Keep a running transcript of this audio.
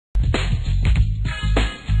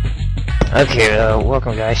Okay,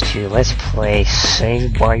 welcome guys to Let's Play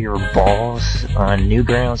Saved by Your Balls on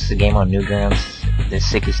Newgrounds, the game on Newgrounds, the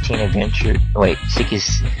sickest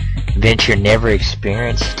venture never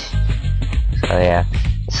experienced. So yeah,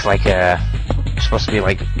 it's like supposed to be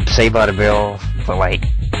like Saved by the Bell, but like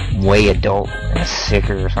way adult and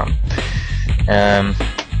sicker or something.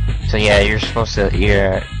 So yeah, you're supposed to,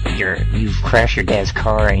 you've crashed your dad's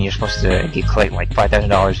car and you're supposed to collect like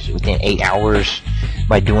 $5,000 within 8 hours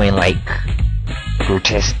by doing like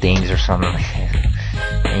grotesque things or something like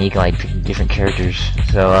that. And you can like pick different characters.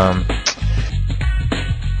 So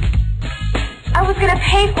I was gonna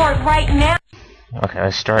pay for it right now. Okay,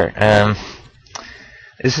 let's start.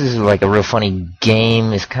 This is like a real funny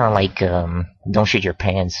game. It's kind of like Don't Shit Your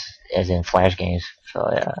Pants, as in Flash games. So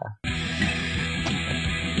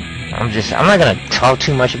I'm not gonna talk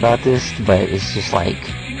too much about this, but it's just like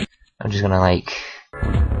I'm just gonna like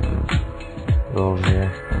go over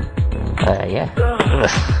here. Yeah.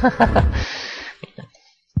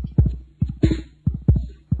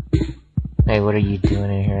 Hey, what are you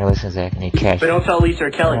doing in here? Listen, Zach, I need cash. But don't tell Lisa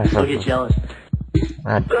or Kelly, she'll get jealous.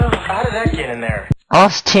 How did that get in there? I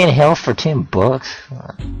lost 10 health for 10 bucks.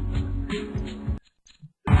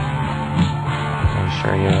 I'm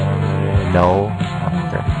sure you no.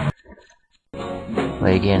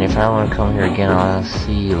 But again, if I want to come here again, I'll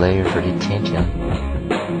see you later for detention.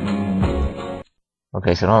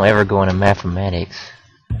 Okay, so don't ever go into mathematics.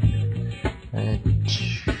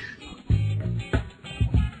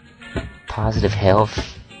 Positive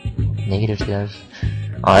health, negative health.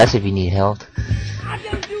 Oh, that's if you need health.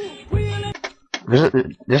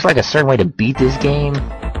 There's like a certain way to beat this game,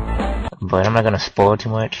 but I'm not gonna spoil too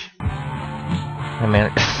much. I mean,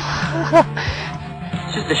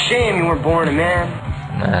 it's just a shame you weren't born a man.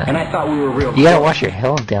 And I thought we were real. You gotta watch your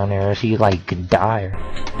health down there, or so you like could die.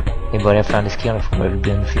 Hey buddy, I found this key on the floor. Every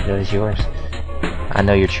benefit that is yours. I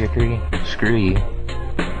know your trickery. Screw you.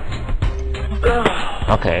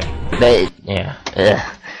 Okay. Yeah.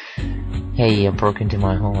 Hey, I broke into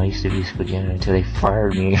my home. I used to be a school janitor until they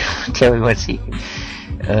fired me. Tell me what's secret.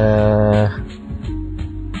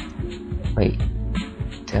 Wait.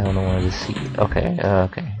 I don't know what to see. Okay.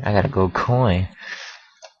 Okay. I gotta go coin.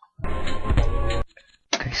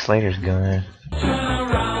 Okay, Slater's gone.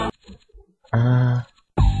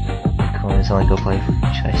 Coins only go play for.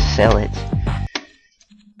 Should I sell it?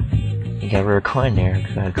 You got a rare coin there.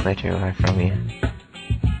 I'm gonna collect it right from you.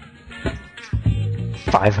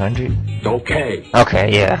 500? Okay.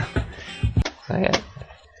 Okay, yeah. So I got.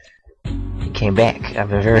 It came back. I've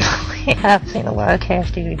been very. I've seen a lot of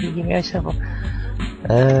cash, dude. If you give me a simple.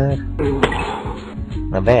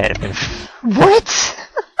 Not bad. What?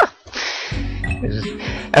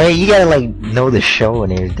 I mean, you gotta like know the show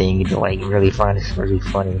and everything to like really find this really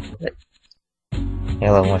funny. But,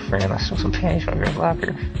 hello, my friend. I stole some panties from your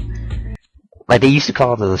locker. Like they used to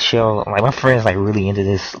call the show. Like my friend's like really into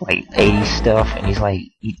this like 80s stuff, and he's like,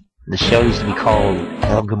 the show used to be called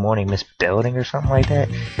 "Hello, Good Morning, Miss Belding" or something like that.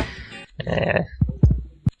 Yeah.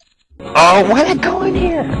 Oh, why did I go in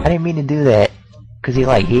here? I didn't mean to do that. Cause he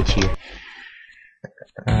like hit you.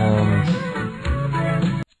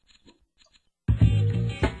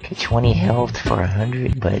 Okay, 20 health for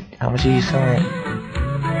 100, but how much are you selling?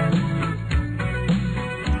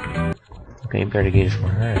 Okay, you better get it from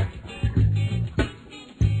her.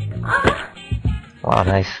 Wow,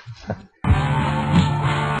 nice.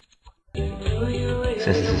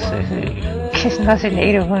 This is it's nothing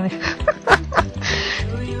native on it.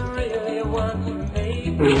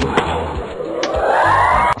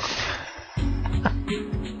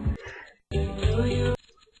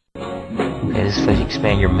 Okay, this will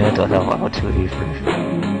expand your mental health opportunity for.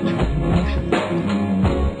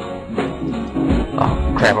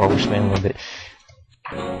 Oh crap! I overspent a little bit.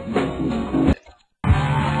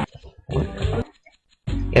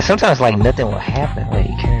 Yeah, sometimes like nothing will happen. Wait,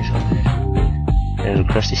 he cares about that. There's a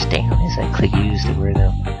crusty stain on his. I click use to wear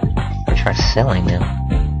them. Or try selling them.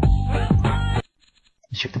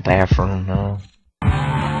 Check the bathroom. No.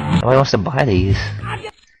 Nobody wants to buy these.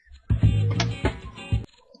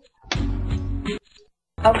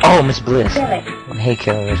 Okay. Oh, Miss Bliss. Hey,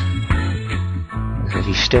 killers. Is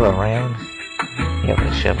he still around? Yeah,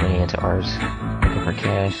 but shove me into ours. Looking for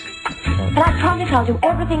cash. And I promise I'll do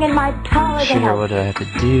everything in my power to Sure, help. what do I have to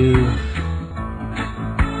do?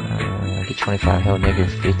 Get 25 health,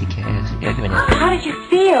 negative 50 cash. Yeah, give me that. How did you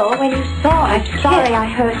feel when you saw it? I'm sorry I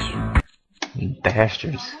hurt you. You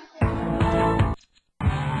bastards. You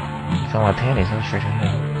found my panties, I'm sure.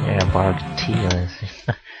 Yeah, I bought a tea on this.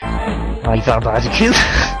 Oh, you found a box of cute?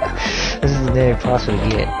 This is the day possible to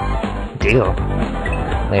get. Deal.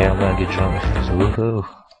 Later, I'm gonna get drunk. Woohoo.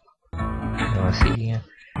 want to see again.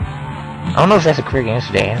 I don't know if that's a correct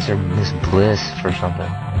answer. To answer Miss Bliss for something.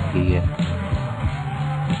 Yeah.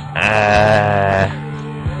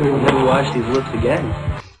 Let me watch these lips again.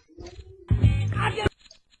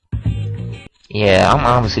 Yeah, I'm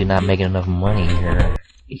obviously not making enough money here.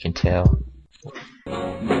 You can tell.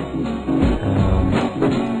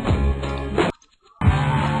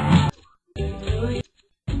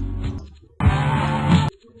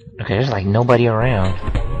 Okay, there's like nobody around.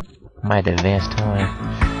 I might advance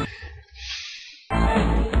time.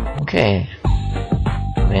 Okay.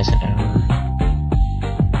 Advance an hour.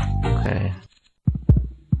 Okay.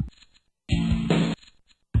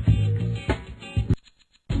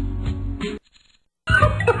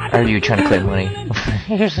 Are you trying to collect money?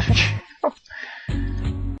 Here's the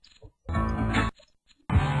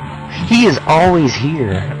He is always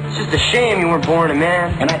here. It's just a shame you weren't born a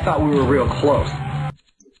man, and I thought we were real close.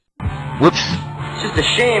 Whoops. It's just a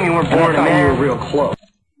shame you weren't born a man. We were real close.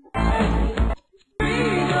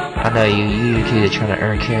 I know you kids are trying to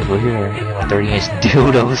earn cash, but here, you know, 30-inch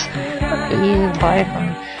dildos. Yeah, buy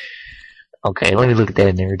them. Okay, let me look at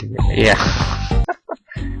that narrative. Yeah.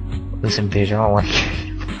 Listen, bitch, I don't like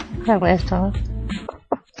that last time.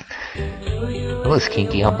 It looks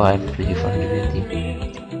kinky. I'll buy it for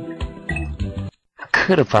 $550. I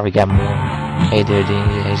could have probably got more. Hey there, dude.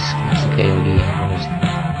 It's okay.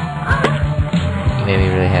 You made me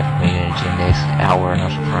really happy for me in the gym next hour, and I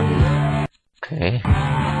was from you. Okay.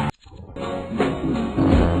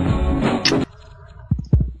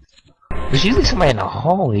 There's usually somebody in the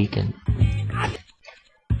hall you can.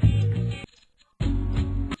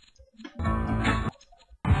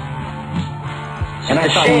 And I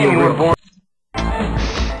thought you were born.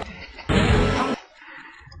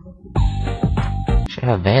 Should I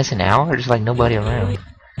advance an hour? There's like nobody around.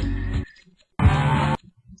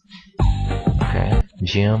 Okay.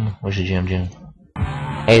 Gym. Where's the gym?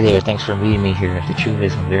 Hey there, thanks for meeting me here. The truth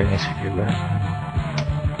is, I'm very nice for your back.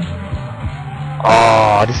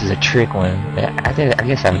 Oh, this is a trick one. I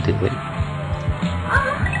guess I would do it.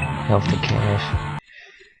 Health to cash.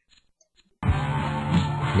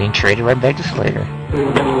 Then trade it right back to Slater.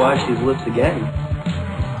 Let me watch these lips again.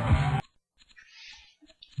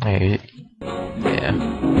 Hey, yeah.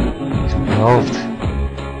 Some health.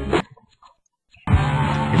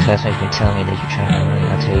 Your classmates been telling me that you're trying to run.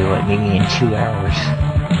 I'll tell you what, meet me in 2 hours.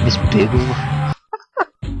 Miss Biggle.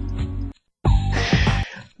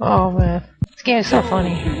 Oh man. This game is so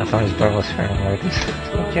funny. I thought his brother was trying to like this.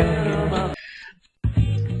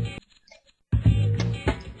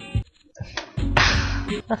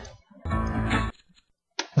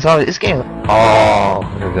 So this game. Oh,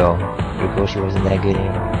 there we go. Your coaster wasn't that good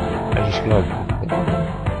anymore. I just feel like.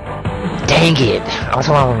 Dang it! I was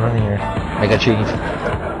talking about running here. I got you.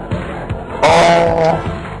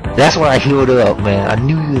 Oh, that's why I healed up, man. I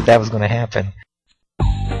knew that was gonna happen.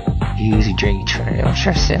 Use your drink tray. I'm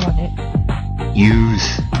sure selling it.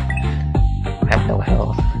 Use. I have no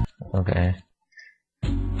health. Okay.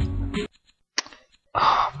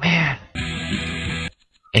 Oh man.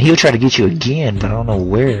 And he'll try to get you again, but I don't know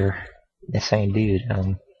where. That same dude.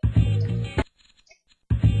 I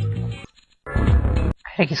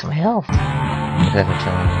gotta get some health. That's what I'm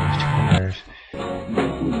telling you.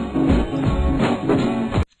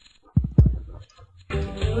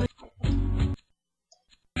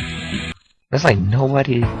 There's like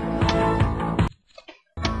nobody.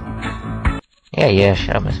 Yeah,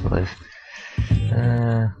 shut up, Miss Bliss.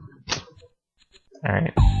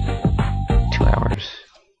 Alright. 2 hours.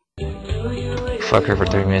 Fuck her for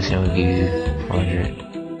 30 minutes and we'll give you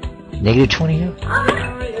 400. Negative 20?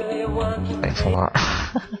 Thanks a lot.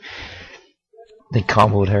 They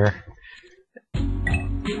comboed her.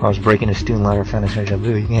 I was breaking the student ladder, found a search up.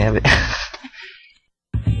 You can have it.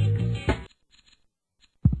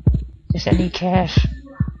 Just I need cash.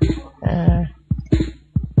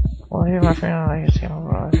 Well, here, my friend, I like to say my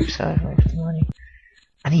brother exercise makes money.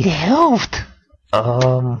 I need health.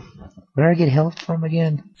 Where do I get health from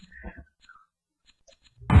again?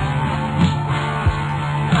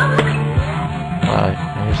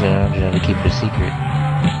 Here's an option to keep it a secret.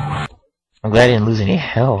 I'm glad I didn't lose any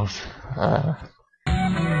health.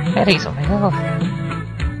 I need some health.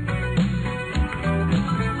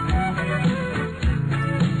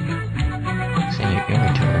 It's in your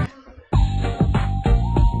inventory.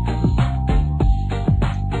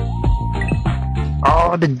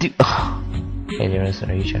 Oh, the dude. Oh. Hey there, listen,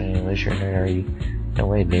 are you trying to enlist your nerd? Are you? No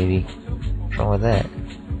way, baby. What's wrong with that?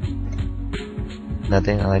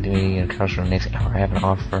 Nothing. I like doing a couch for the next hour. I have an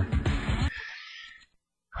offer.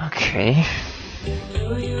 Okay.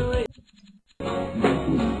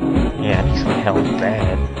 Yeah, I need some help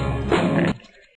bad.